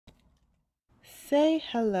Say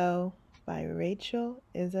Hello by Rachel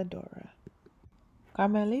Isadora.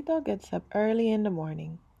 Carmelito gets up early in the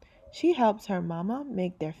morning. She helps her mama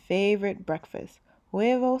make their favorite breakfast,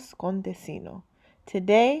 huevos con tocino.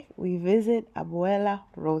 Today we visit Abuela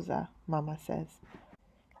Rosa, Mama says.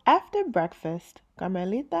 After breakfast,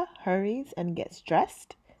 Carmelita hurries and gets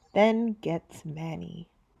dressed, then gets Manny.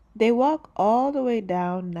 They walk all the way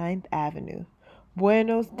down 9th Avenue.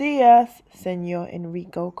 Buenos dias, Senor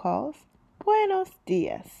Enrico calls. Buenos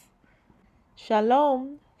dias.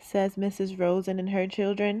 Shalom, says Mrs. Rosen and her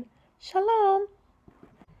children. Shalom.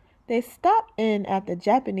 They stop in at the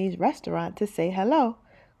Japanese restaurant to say hello.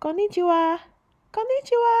 Konnichiwa.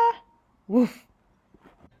 Konnichiwa. Woof.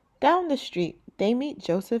 Down the street, they meet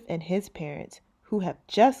Joseph and his parents, who have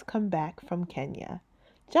just come back from Kenya.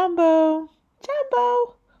 Jumbo.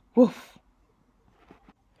 Jumbo. Woof.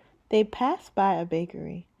 They pass by a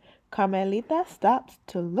bakery. Carmelita stops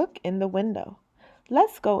to look in the window.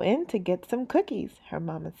 Let's go in to get some cookies, her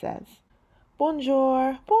mama says.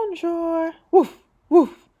 Bonjour, bonjour, woof,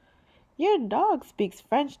 woof. Your dog speaks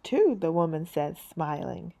French too, the woman says,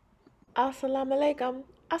 smiling. Assalamu alaikum,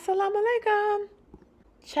 assalamu alaikum.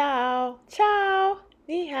 Ciao, ciao,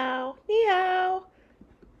 ni hao, ni hao.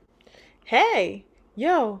 Hey,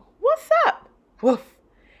 yo, what's up? Woof.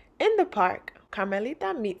 In the park,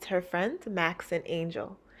 Carmelita meets her friends Max and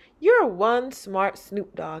Angel. You're one smart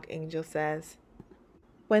Snoop Dogg, Angel says.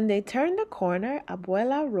 When they turn the corner,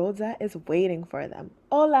 Abuela Rosa is waiting for them.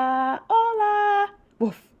 Hola, hola,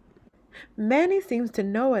 woof. Manny seems to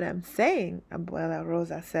know what I'm saying, Abuela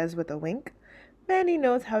Rosa says with a wink. Manny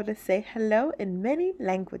knows how to say hello in many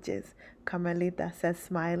languages, Carmelita says,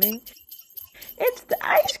 smiling. It's the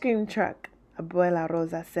ice cream truck, Abuela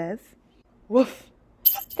Rosa says. Woof.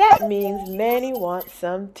 That means Manny wants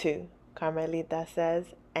some too, Carmelita says,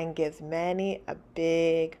 and gives Manny a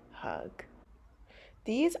big hug.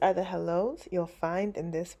 These are the hellos you'll find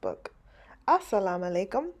in this book. Assalamu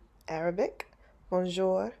alaikum, Arabic.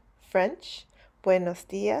 Bonjour, French. Buenos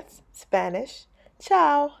dias, Spanish.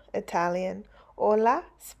 Ciao, Italian. Hola,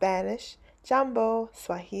 Spanish. Jambo,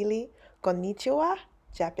 Swahili. Konnichiwa,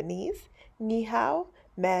 Japanese. Ni hao,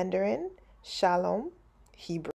 Mandarin. Shalom, Hebrew.